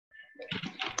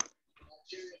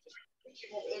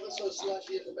Ever so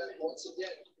slightly at the back once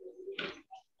again.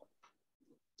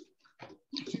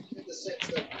 In the sense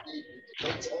that the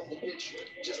weight on the pitch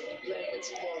just playing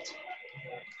its part.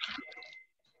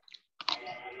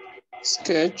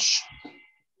 Sketch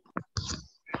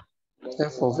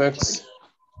f of x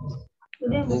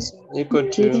is equal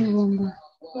to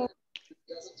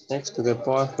x to the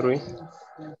power 3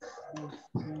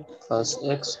 plus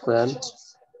x squared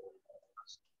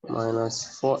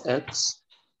minus 4x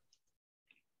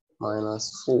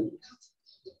minus 4,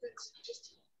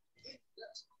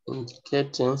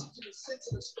 indicating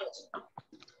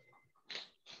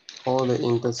all the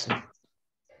intercepts.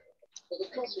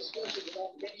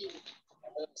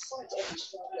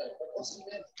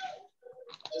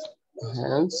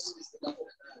 Hence,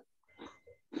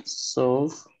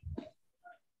 solve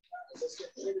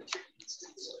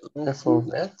f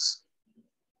of x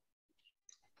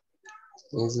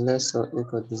is less or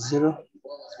equal to 0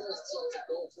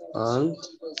 and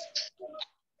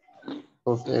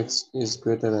of x is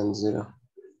greater than 0.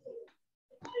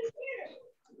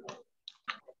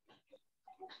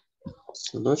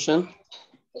 Solution.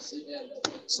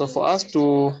 So for us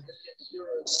to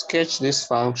sketch this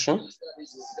function,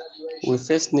 we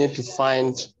first need to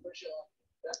find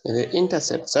the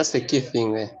intercepts. That's the key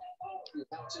thing there.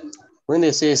 When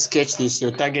they say sketch this,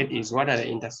 your target is what are the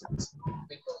intercepts?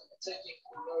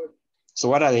 So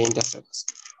what are the intercepts?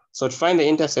 So to find the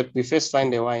intercept, we first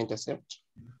find the y-intercept.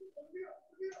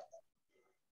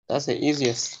 That's the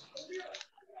easiest.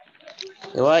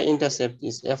 The y-intercept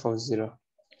is f of 0,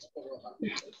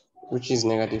 which is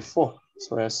 -4.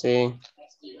 So we're saying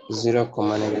 0,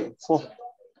 -4.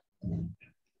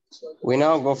 We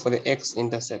now go for the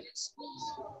x-intercepts.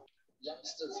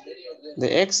 The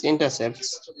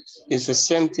x-intercepts is the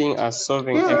same thing as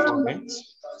solving f of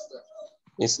x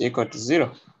is equal to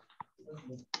 0.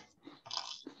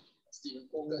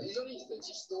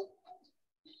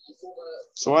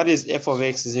 So what is f of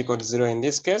x is equal to 0 in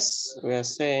this case? We are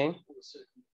saying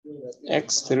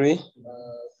x3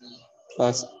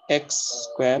 plus x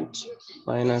squared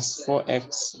minus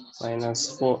 4x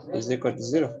minus 4 is equal to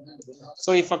 0.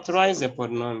 So we factorize the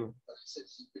polynomial.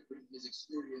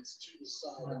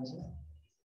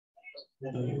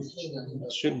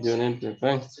 It should be on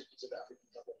fine.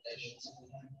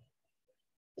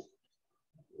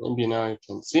 Maybe now you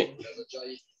can see.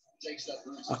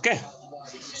 Okay,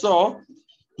 so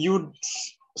you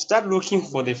start looking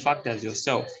for the factors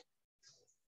yourself.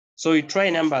 So you try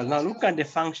numbers. Now look at the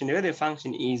function, the way the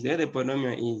function is, the way the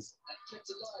polynomial is.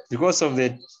 Because of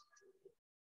the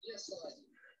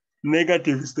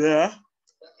negatives there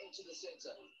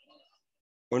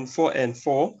on 4 and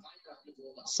 4,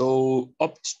 so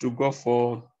opt to go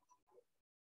for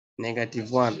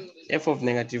 -1. F of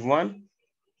 -1.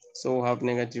 So we'll have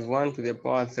 -1 to the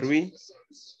power 3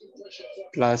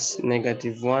 plus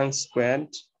 -1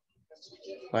 squared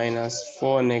minus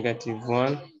 4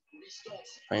 -1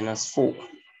 minus 4.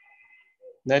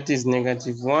 That is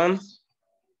 -1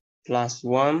 plus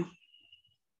 1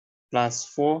 plus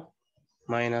 4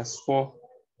 minus 4,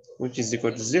 which is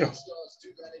equal to 0.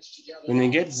 When we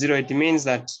get 0, it means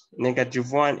that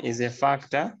 -1 is a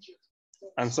factor,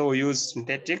 and so we use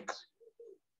synthetic.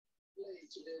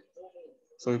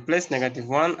 So we place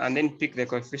 -1 and then pick the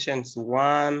coefficients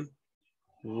 1,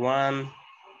 1,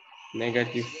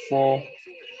 -4,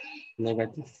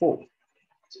 -4.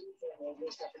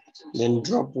 Then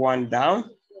drop 1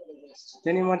 down.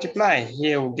 Then you multiply.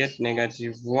 Here we get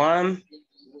 -1,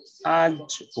 add,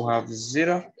 we have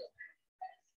 0.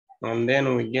 And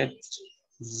then we get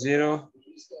 0,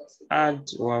 add,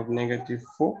 we have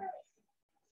 -4.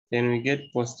 Then we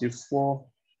get +4,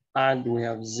 add, we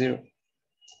have 0.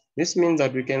 This means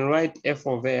that we can write f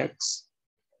of x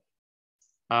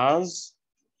as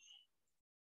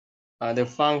the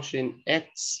function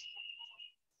x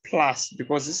plus,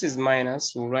 because this is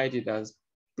minus, we'll write it as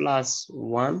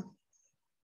 +1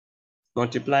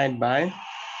 multiplied by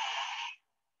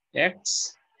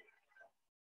x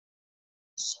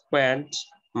squared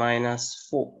minus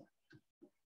 4.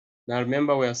 Now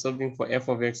remember, we are solving for f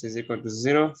of x is equal to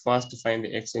 0 for us to find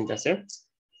the x-intercept.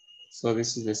 So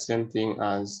this is the same thing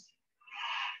as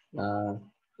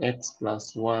x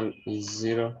plus 1 is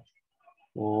 0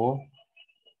 or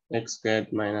x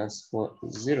squared minus 4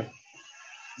 is 0.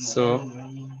 So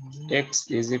x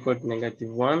is equal to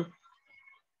 -1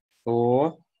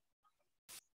 or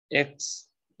x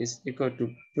is equal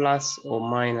to plus or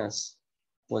minus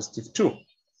 +2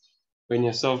 when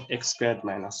you solve x squared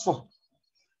minus 4.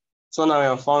 So now we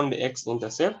have found the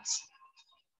x-intercepts,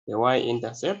 the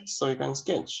y-intercepts, so you can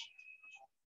sketch.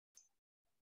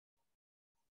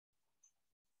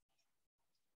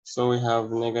 So we have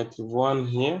 -1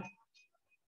 here.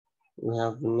 We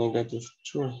have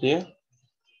 -2 here.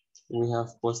 We have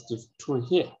 +2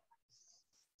 here.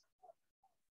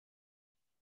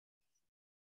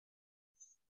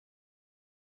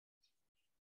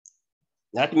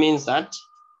 That means that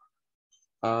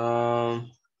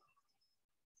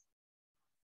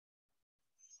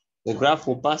the graph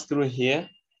will pass through here,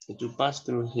 it will pass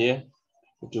through here,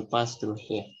 it will pass through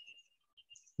here.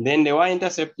 Then the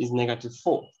y-intercept is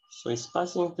 -4. So it's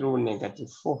passing through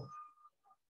 -4.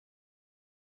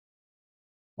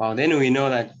 Well, then we know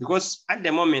that because at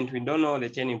the moment we don't know the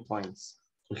turning points.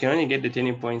 We can only get the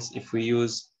turning points if we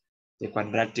use the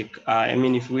quadratic.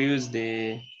 If we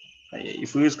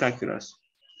use calculus.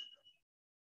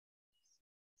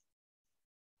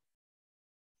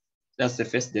 That's the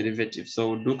first derivative. So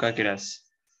we'll do calculus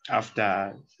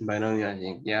after binomial, I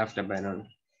think. Yeah, after binomial.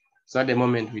 So at the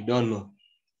moment we don't know.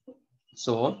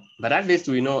 So, but at least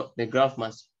we know the graph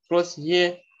must cross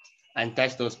here and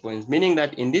touch those points, meaning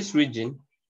that in this region,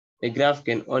 the graph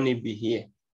can only be here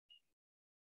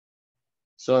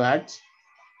so that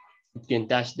it can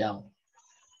touch down.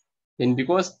 And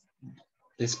because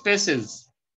the space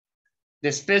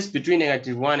between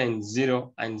 -1 and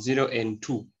 0 and 0 and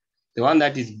 2, the one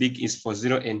that is big is for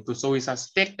 0 and 2. So we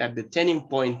suspect that the turning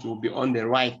point will be on the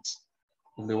right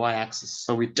of the y-axis.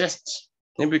 So we test,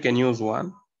 maybe we can use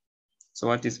 1. So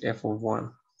what is f of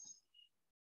 1?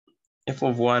 F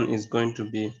of 1 is going to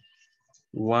be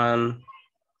 1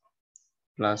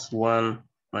 plus 1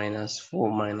 minus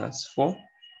 4 minus 4,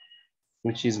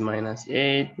 which is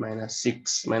 -8 minus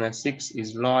 6. -6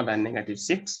 is lower than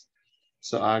 -6.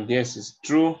 So our guess is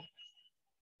true.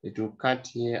 It will cut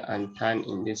here and turn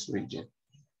in this region.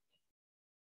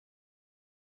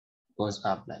 Goes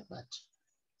up like that.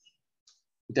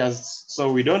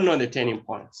 So we don't know the turning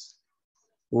points.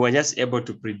 We were just able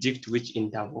to predict which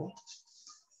interval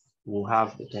will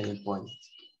have the turning point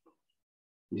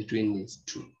between these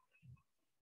two.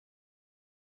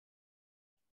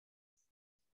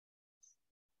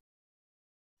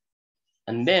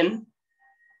 And then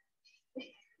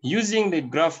using the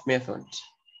graph method,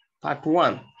 part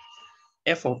 1,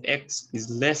 f of x is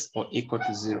less or equal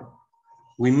to 0.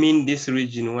 We mean this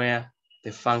region where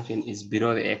the function is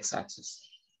below the x-axis.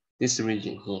 This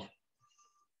region here,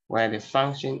 where the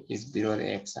function is below the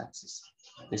x-axis.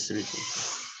 This region.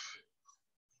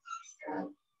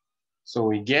 So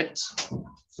we get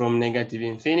from -∞,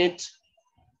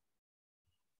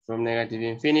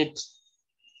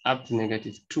 up to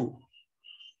 -2,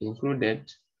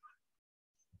 included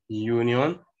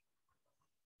union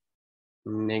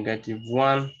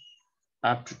 -1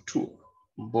 up to 2,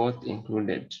 both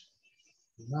included,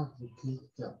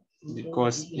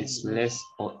 because it's less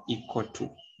or equal to.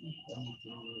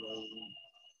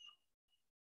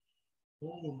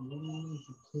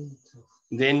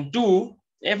 Then 2,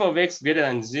 f of x greater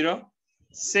than 0,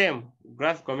 same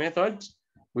graphical method.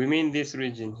 We mean this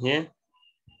region here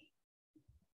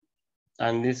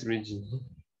and this region here.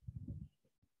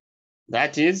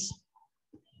 That is,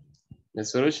 the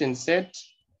solution set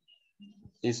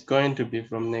is going to be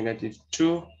from -2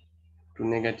 to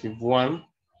 -1,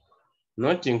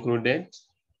 not included,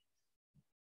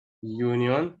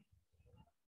 union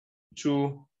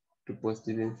 2 to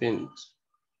 +∞,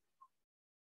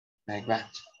 like that.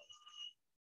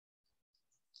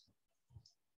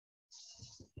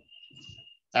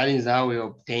 That is how we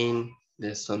obtain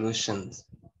the solutions.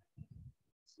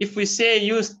 If we say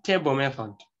use table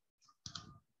method,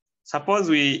 suppose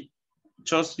we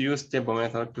chose to use table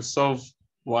method to solve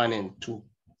 1 and 2.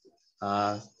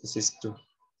 This is 2.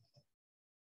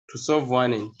 To solve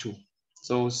 1 and 2.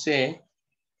 So we'll say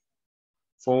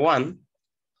for 1,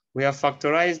 we have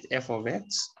factorized f of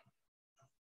x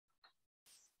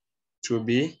to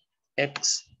be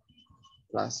x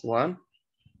plus 1,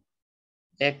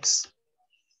 x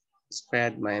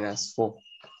squared minus 4,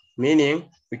 meaning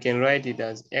we can write it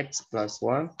as x plus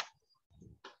 1,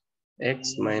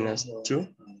 x minus 2,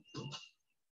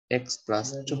 x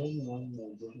plus 2.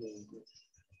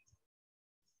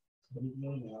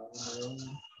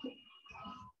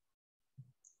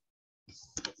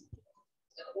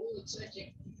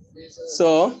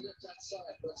 So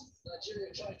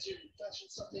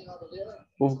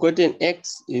we've gotten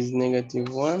x is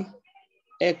 -1,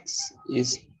 x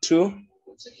is 2,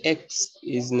 x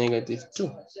is -2.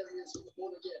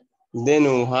 Then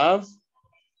we'll have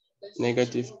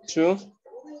 -2,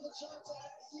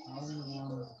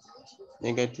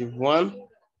 -1,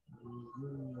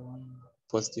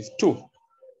 +2.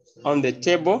 On the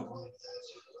table,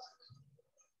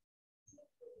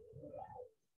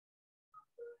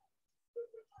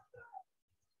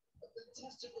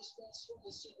 Fantastic response from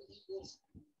the Super Eagles.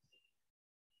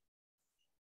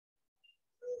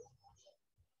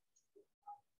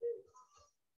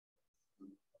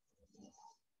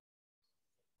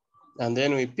 And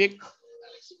then we pick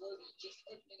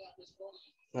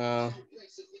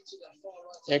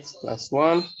x plus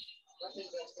 1,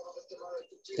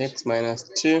 x minus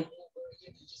 2,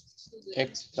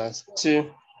 x plus 2,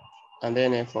 and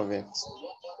then f of x.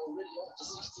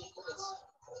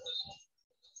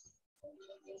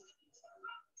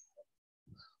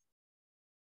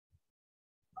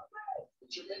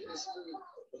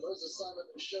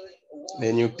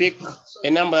 Then you pick a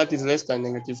number that is less than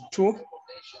 -2,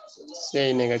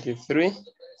 say -3.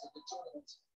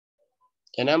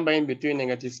 A number in between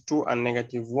 -2 and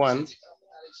 -1,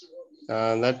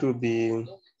 that will be,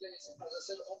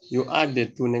 you add the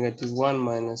two, -1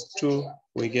 minus 2,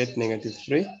 we get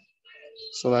 -3.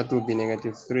 So that will be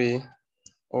 -3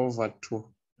 over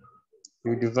 2.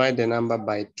 You divide the number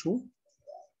by 2.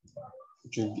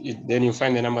 Then you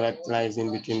find the number that lies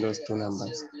in between those two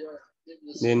numbers.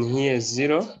 Then here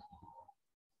 0,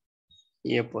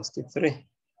 here +3.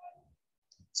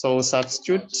 So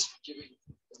substitute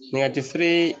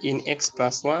 -3 in x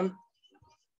plus 1,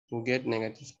 we get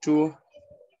 -2,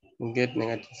 we get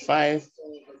 -5,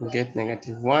 we get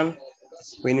 -1.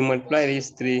 When you multiply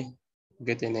these three, you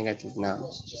get a negative number.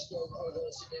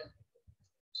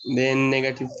 Then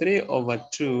 -3 over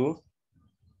 2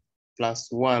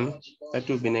 plus 1, that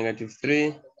will be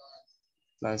 -3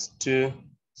 plus 2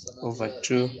 over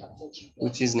 2,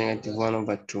 which is -1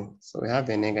 over 2. So we have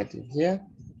a negative here,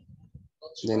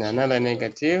 then another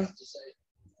negative,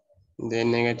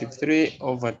 then -3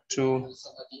 over 2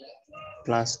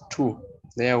 plus 2.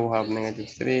 There we have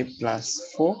 -3 plus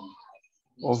 4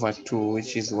 over 2,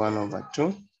 which is 1 over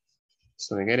 2.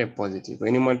 So we get a positive.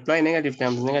 When you multiply negative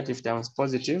times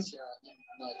positive,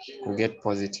 we get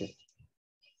positive.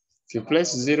 If you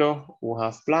place 0, we'll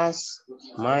have plus,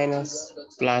 minus,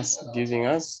 plus, giving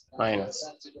us minus.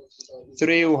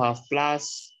 3 will have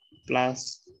plus,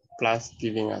 plus, plus,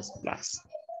 giving us plus.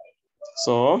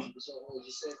 So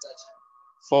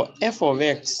for f of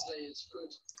x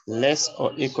less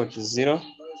or equal to 0,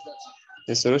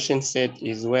 the solution set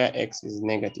is where x is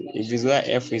negative. It is where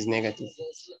f is negative.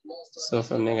 So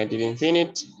from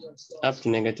 -infinity up to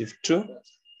 -2,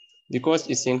 because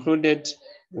it's included,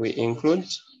 we include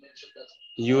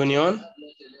union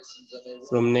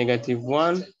from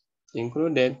 -1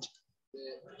 included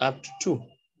up to 2,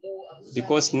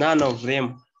 because none of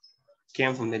them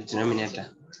came from the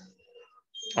denominator.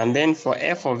 And then for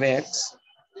f of x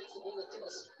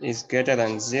is greater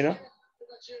than 0,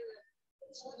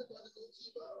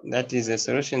 that is, the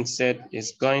solution set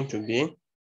is going to be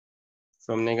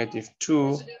from -2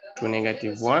 to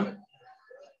 -1,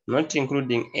 not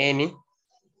including any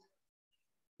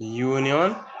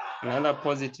union, another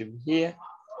positive here,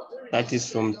 that is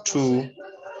from 2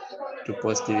 to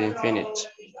 +infinity.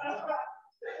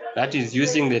 That is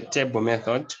using the table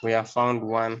method. We have found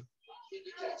 1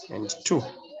 and 2.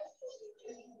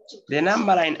 The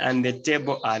number line and the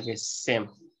table are the same,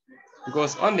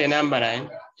 because on the number line,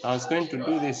 I was going to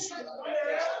do this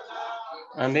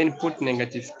and then put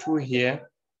 -2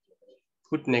 here,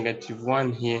 put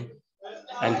 -1 here,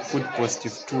 and put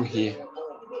 +2 here.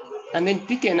 And then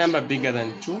pick a number bigger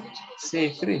than 2, say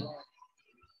 3.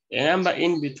 A number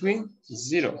in between,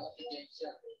 0.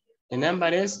 A number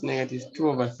less, -2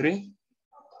 over 3.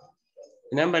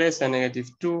 A number less than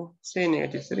 -2, say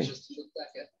 -3.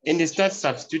 And they start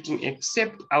substituting,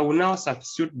 except I will now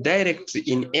substitute directly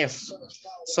in f.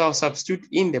 So I'll substitute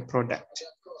in the product.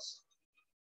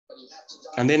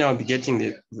 And then I'll be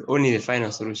getting only the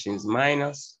final solutions: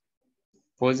 minus,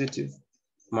 positive,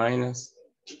 minus,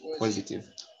 positive.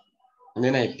 And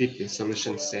then I pick the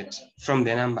solution set from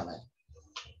the number line.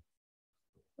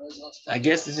 I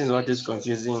guess this is what is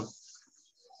confusing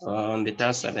on the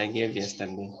task that I gave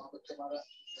yesterday.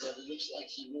 Looks like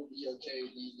he will be okay,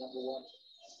 the #1.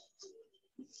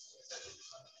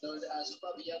 Known as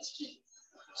Fabianski.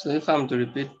 So if I'm to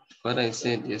repeat what I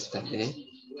said yesterday,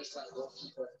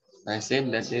 I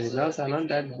said that the results are not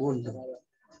that good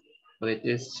for the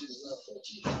test.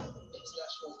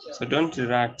 So don't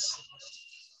relax.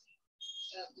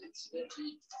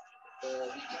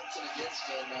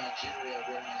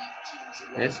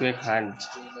 Let's work hard.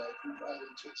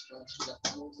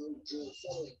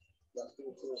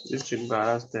 This should be our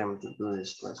last time to do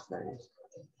this class, guys.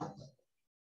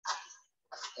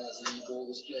 As the ball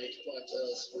was played quite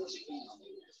sportingly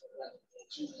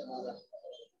to Canada.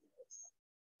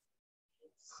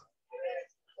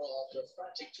 Well, after a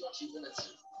frantic 20 minutes.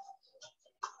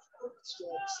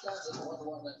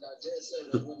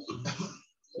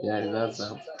 Yeah, that's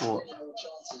a 4.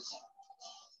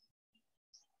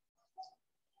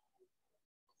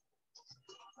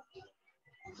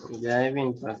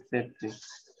 Driving perspective.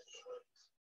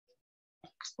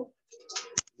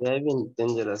 Driving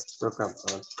dangerous to talk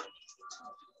about.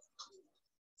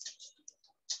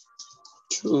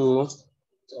 2.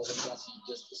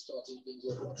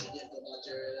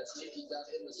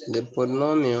 The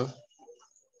polynomial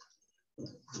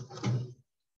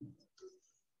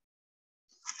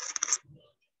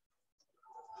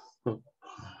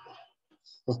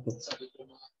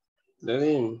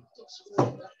Doreen,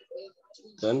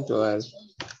 don't worry.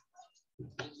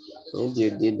 Maybe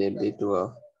you did a bit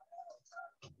well.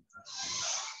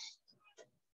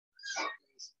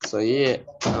 So here,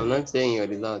 I'm not saying your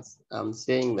results. I'm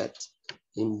saying that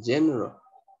in general,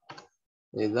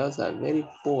 results are very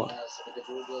poor.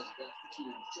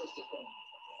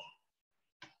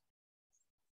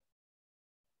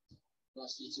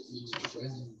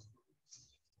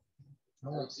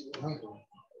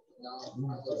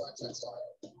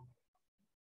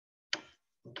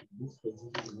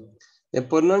 The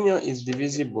polynomial is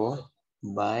divisible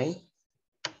by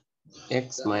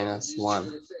x minus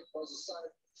 1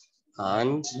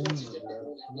 and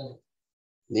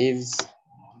leaves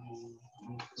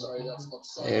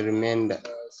a remainder.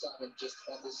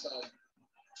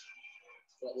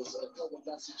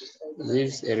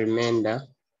 Leaves a remainder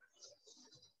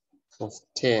of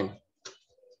 10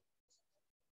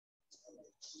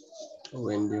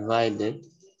 when divided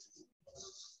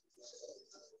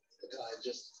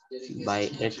by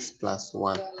x plus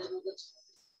 1.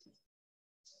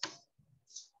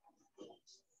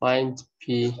 Find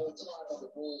P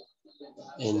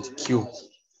and Q.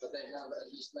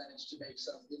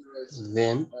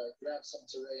 Then,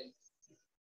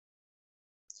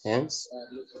 hence,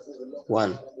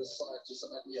 1.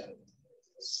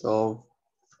 So,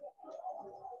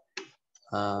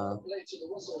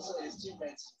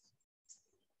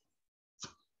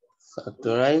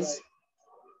 factorize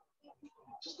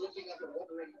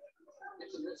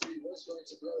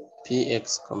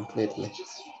px completely.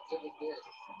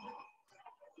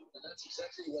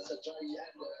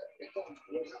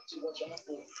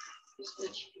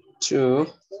 Two.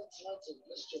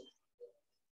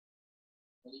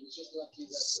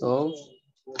 Solve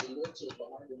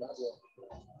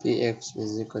px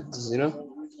is equal to 0.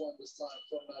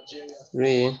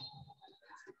 3.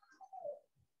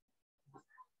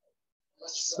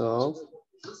 Solve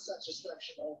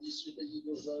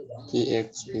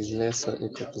px is less or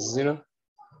equal to 0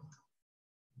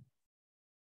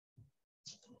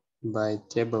 by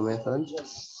table method.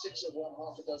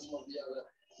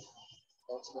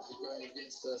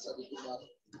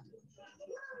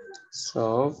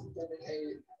 Solve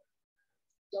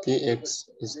px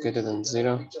is greater than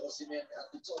 0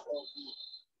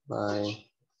 by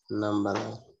number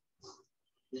line.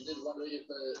 We did wonder if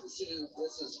city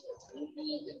business would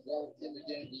be involved in the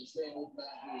game. The famous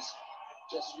man who's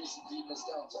just recently missed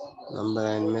out on number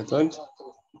line method.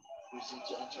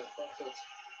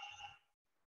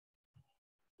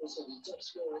 Also, the top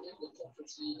scorer in the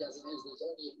conference league as it is, there's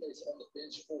only a place on the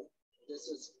bench for this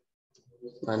is.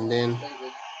 And then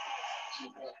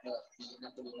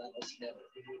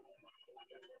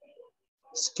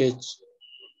sketch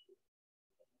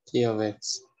T of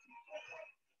x,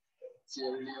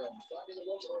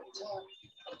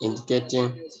 indicating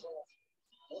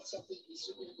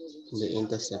the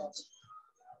intercept.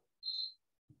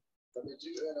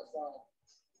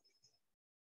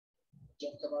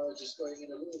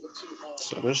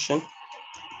 Solution.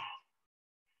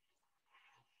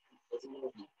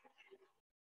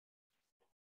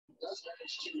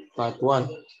 Part 1.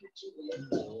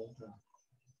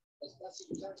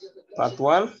 Part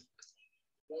 1.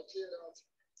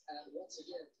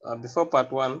 Before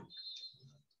part 1,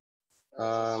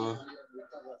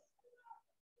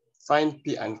 find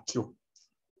P and Q.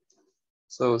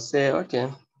 So say,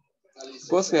 okay,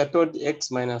 because we are told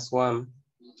x minus 1,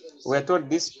 we are told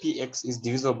this px is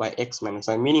divisible by x minus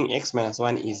 1, meaning x minus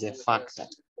 1 is a factor.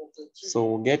 So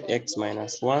we'll get x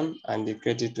minus 1 and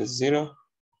equate it to 0.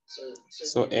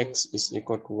 So x is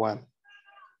equal to 1.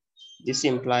 This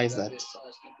implies that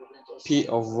p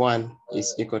of 1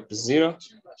 is equal to 0.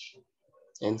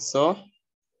 And so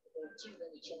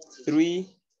 3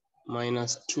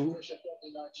 minus 2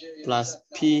 plus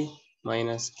p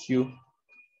minus q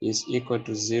is equal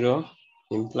to 0,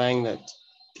 implying that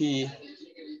p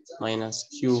minus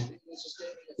q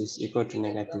is equal to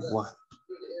 -1.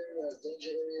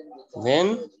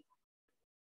 Then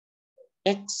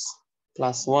x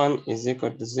plus 1 is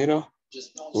equal to 0.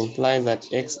 imply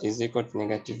that x is equal to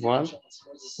 -1.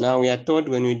 Now we are told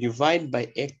when we divide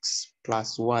by x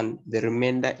plus 1, the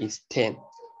remainder is 10.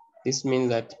 This means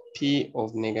that p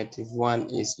of -1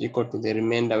 is equal to the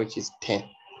remainder, which is 10.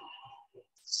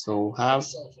 So we have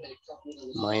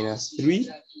 -3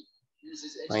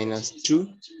 minus 2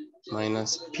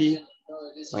 minus p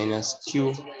minus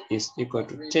q is equal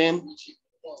to 10,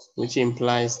 which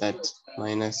implies that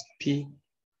minus p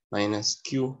minus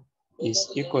q is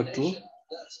equal to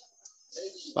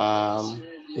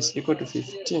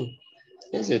 15,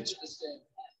 is it?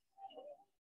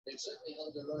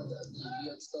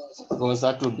 Because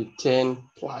that will be 10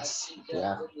 plus,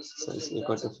 yeah, so it's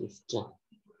equal to 15.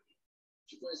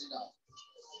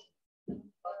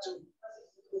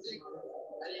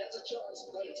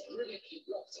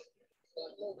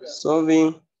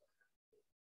 Solving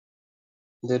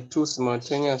the two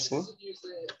simultaneously,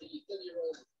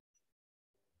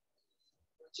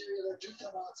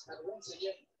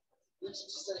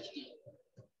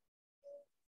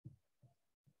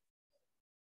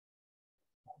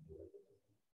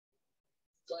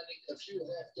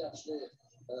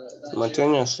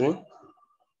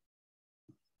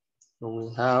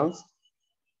 we have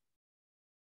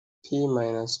p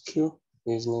minus q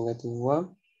is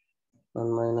 -1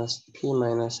 and minus p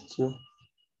minus q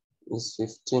is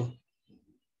 15.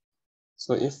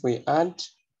 So if we add,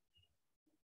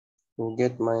 we'll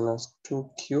get minus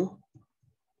 2q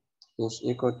is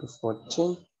equal to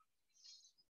 14,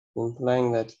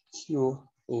 implying that q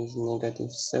is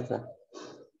 -7.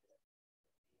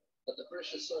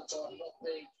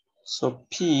 So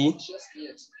p,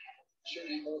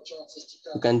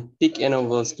 you can pick any of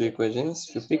those two equations.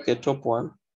 If you pick the top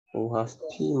one, we'll have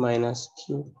p minus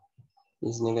q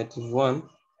is -1,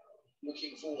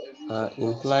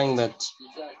 implying that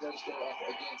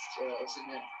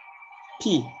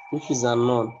p, which is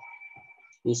unknown,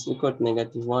 is equal to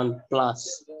 -1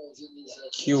 plus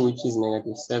q, which is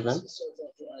 -7.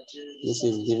 This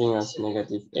is giving us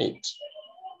 -8.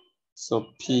 So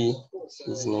p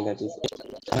is -8.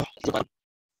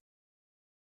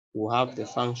 We have the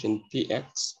function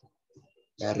px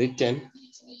written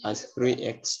as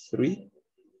 3x3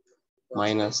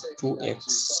 minus 2x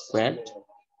squared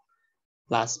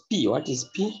plus p. What is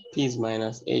p? P is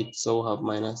 -8, so we have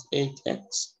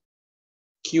 -8x.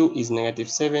 Q is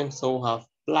 -7, so we have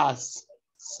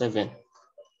 +7.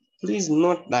 Please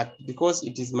note that because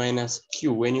it is minus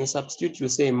q, when you substitute, you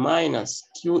say minus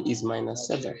q is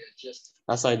 -7.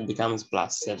 That's why it becomes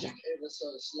 +7.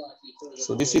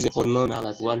 So this is a polynomial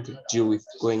that we want to deal with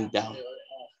going down.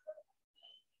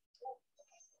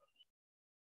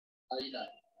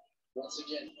 Once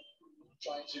again,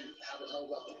 trying to have it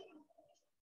hold up.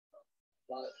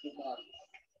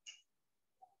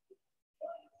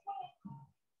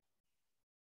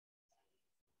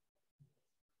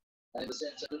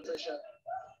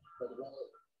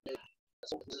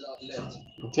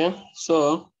 Okay,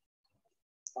 so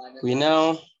we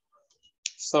now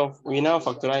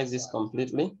factorize this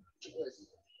completely.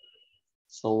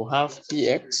 So we have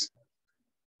px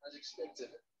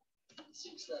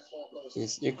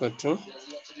is equal to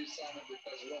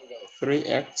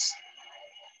 3x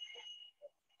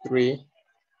 3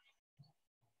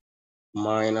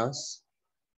 minus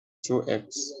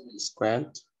 2x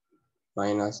squared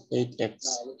minus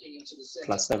 8x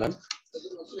plus 7.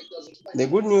 The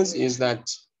good news is that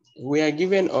we are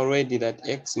given already that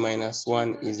x minus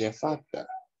 1 is a factor.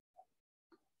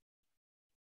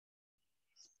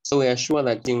 So we are sure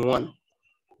that in 1,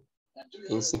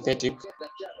 in synthetic,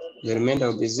 the remainder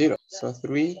will be 0. So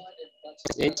 3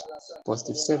 plus 8,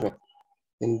 positive 7.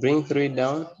 Then bring 3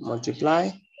 down,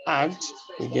 multiply, add,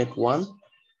 we get 1.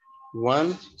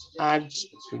 1, add,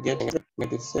 we get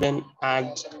 -7,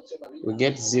 add, we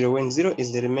get 0. When 0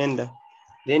 is the remainder,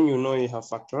 then you know you have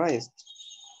factorized.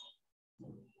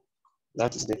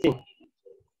 That is the thing.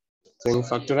 So when you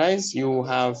factorize, you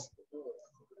have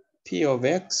p of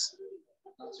x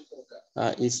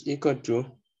is equal to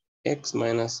x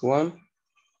minus 1,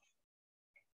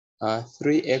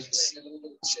 3x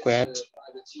squared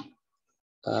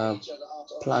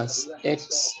plus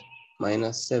x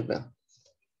minus 7.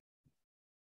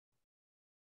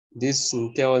 This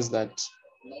entails that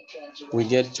we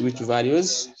get which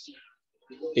values.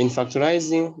 In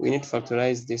factorizing, we need to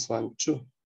factorize this one too.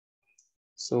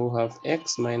 So we have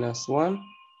x minus 1,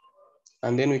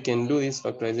 and then we can do this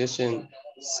factorization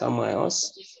somewhere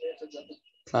else,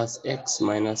 plus x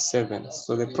minus 7.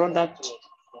 So the product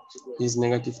is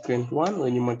 -21.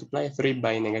 When you multiply 3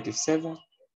 by -7,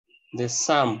 the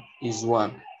sum is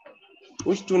 1.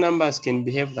 Which two numbers can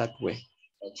behave that way?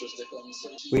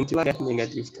 We multiply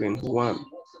 -21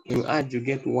 You add, you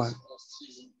get 1.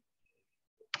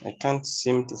 I can't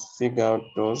seem to figure out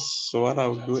those. So what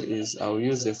I'll do is I'll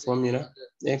use the formula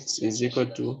x is equal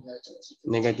to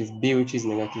negative b, which is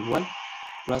negative 1,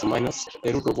 plus or minus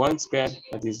the root of 1 squared,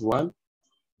 that is 1,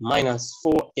 minus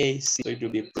 4ac. So it will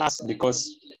be plus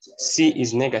because c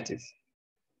is negative.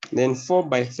 Then 4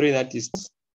 by 3, that is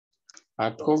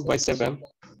 12 by 7,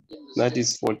 that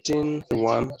is 14,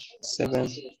 1, 7,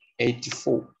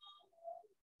 84.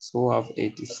 So we have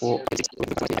 84.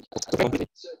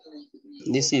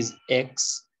 This is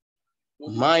x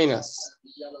minus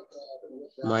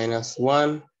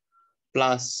 1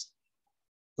 plus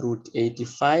root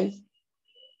 85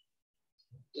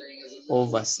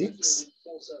 over 6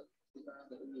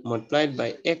 multiplied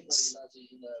by x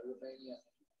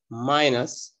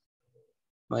minus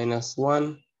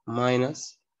 1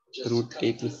 minus root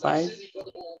 85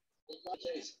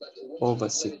 over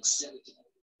 6,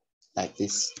 like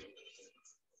this.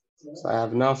 So I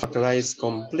have now factorized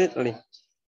completely.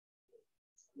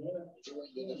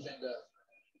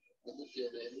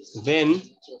 Then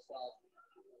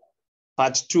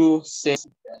part 2 says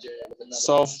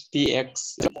solve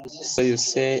px. So you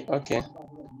say, okay.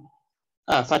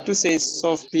 Part 2 says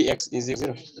solve px is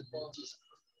 0.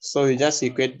 So you just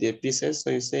equate the pieces. So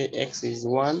you say x is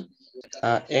 1,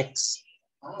 x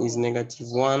is negative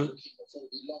 1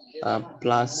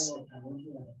 plus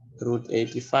root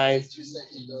 85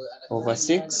 over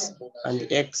 6, and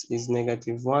x is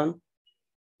negative 1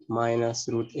 minus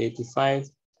root 85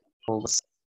 over 6.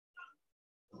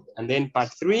 And then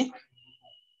part 3,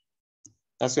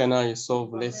 that's where now you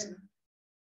solve this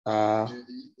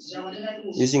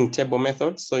using table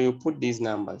method. So you put these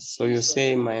numbers. So you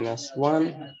say minus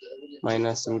 1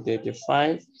 minus root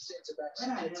 85,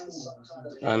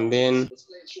 and then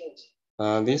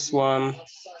this one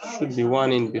should be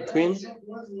 1 in between,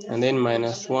 and then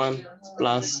minus 1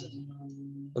 plus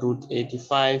root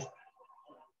 85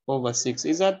 over 6.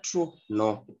 Is that true?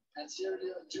 No.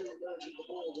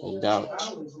 I doubt.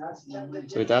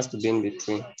 So it has to be in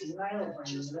between.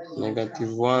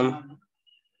 Negative 1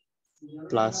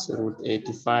 plus root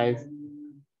 85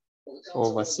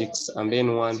 over 6, and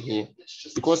then 1 here.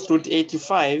 Because root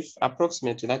 85,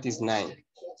 approximately, that is 9.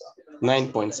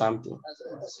 9 point something.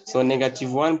 So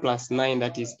negative 1 plus 9,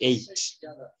 that is 8.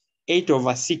 8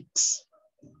 over 6.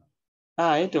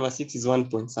 8 over 6 is 1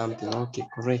 point something. Okay,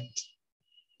 correct.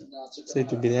 So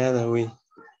it will be the other way.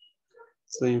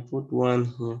 So you put 1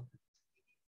 here.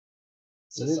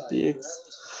 Px.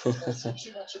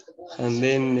 And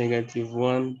then negative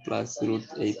 1 plus root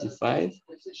 85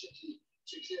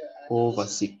 over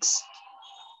 6.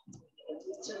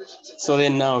 So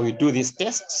then now we do this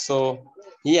test. So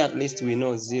here at least we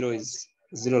know 0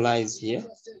 lies here.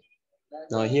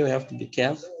 Now here we have to be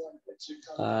careful.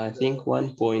 I think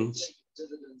 1 point.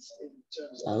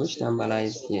 Which number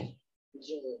lies here?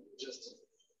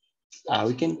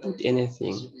 We can put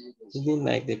anything, even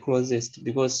like the closest,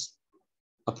 because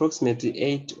approximately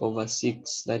 8 over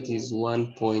 6, that is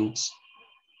 1 point.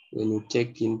 When you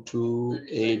take into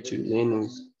 8, then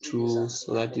with 2,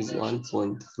 so that is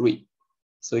 1.3.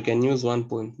 So we can use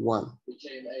 1.1.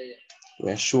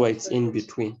 We are sure it's in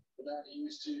between.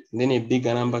 And then a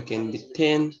bigger number can be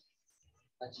 10,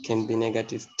 can be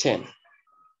negative 10.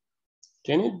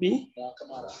 Can it be?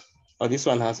 Oh, this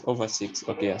one has over 6.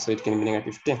 Okay, so it can be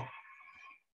negative 10.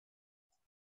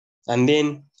 And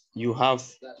then you have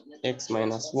x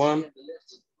minus 1.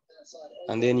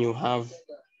 And then you have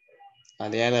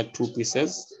the other 2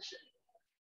 pieces.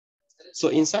 So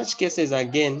in such cases,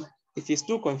 again, if it's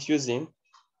too confusing,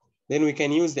 then we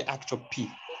can use the actual p.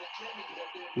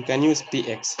 We can use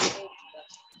px here.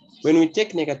 When we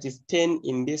take negative 10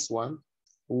 in this one,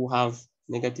 we'll have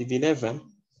negative 11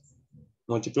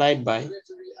 multiplied by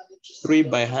 3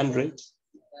 by 100,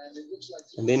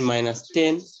 and then minus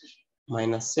 10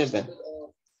 minus 7.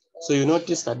 So you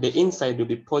notice that the inside will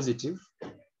be positive,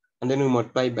 and then we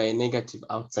multiply by a negative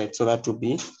outside, so that will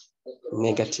be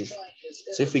negative.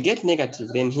 So if we get negative,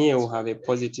 then here we'll have a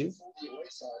positive,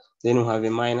 then we'll have a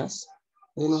minus,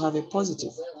 then we'll have a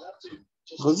positive.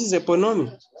 Because this is a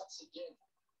polynomial.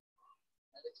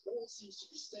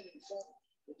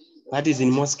 That is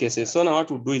in most cases. So now what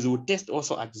we'll do is we'll test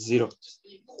also at 0.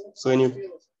 So when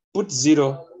you put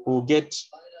 0, we'll get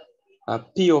a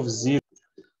p of 0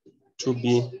 to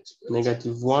be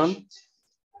negative 1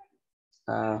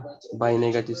 by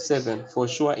negative 7. For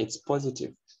sure, it's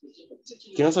positive.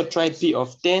 You can also try p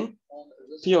of 10.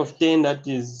 P of 10, that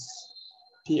is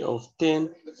p of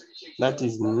 10, that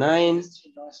is 9,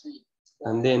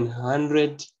 and then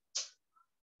 100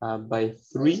 by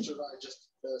 3.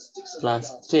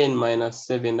 plus 10 minus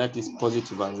 7, that is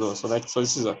positive as well. So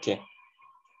this is okay.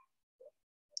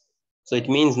 So it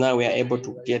means now we are able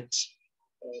to get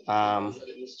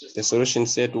the solution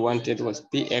set we wanted was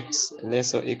px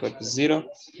less or equal to 0.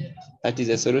 That is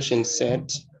the solution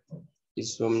set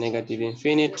is from negative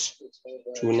infinity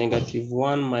to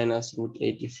 -1 minus root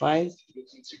 85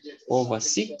 over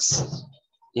 6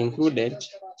 included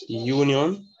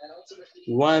union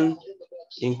 1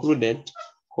 included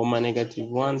comma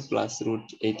 -1 plus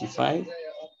root 85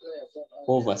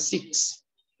 over 6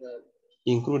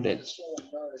 included.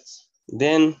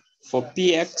 Then for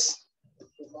px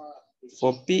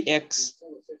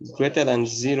greater than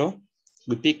 0,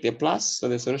 we pick the plus, so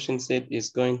the solution set is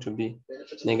going to be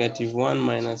 -1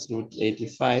 minus root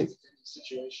 85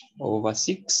 over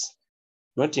 6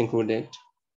 not included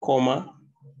comma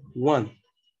 1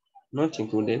 not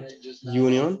included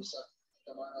union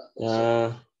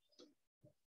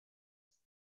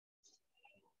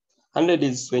 100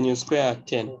 is when you square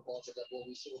 10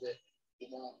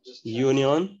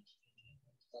 union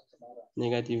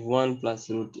 -1 plus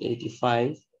root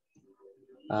 85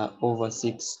 over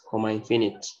 6 comma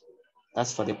infinite.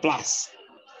 That's for the plus.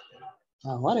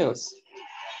 What else?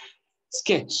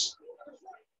 Sketch.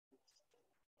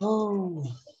 Oh,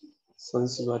 so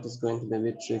this is what is going to be a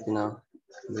bit tricky now.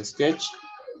 The sketch.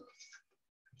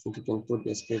 I think you can put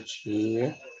the sketch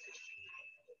here.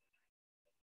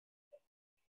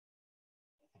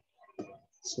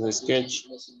 So the sketch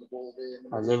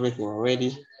has everything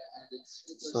ready.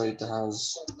 So it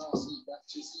has,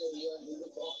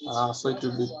 so it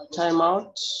will be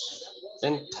timeout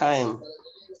and time.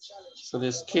 So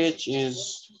the sketch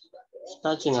is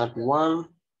starting at 1,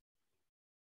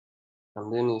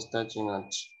 and then it's starting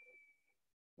at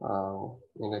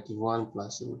 -1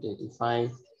 plus root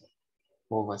 85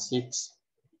 over 6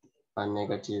 and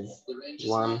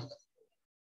 -1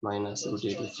 minus root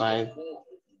 85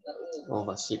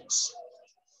 over 6.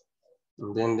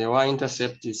 And then the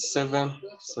y-intercept is 7,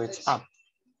 so it's up.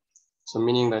 So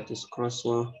meaning that it's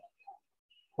crossing,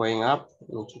 going up,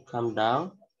 need to come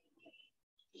down,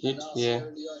 hit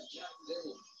here,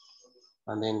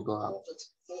 and then go up.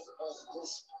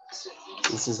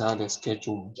 This is how the sketch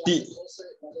will be.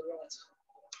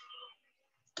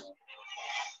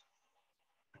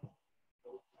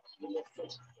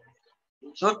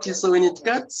 Okay, so when it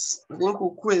cuts, I think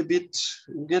we'll cool a bit.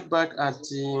 We'll get back at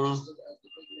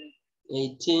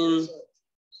 18:50.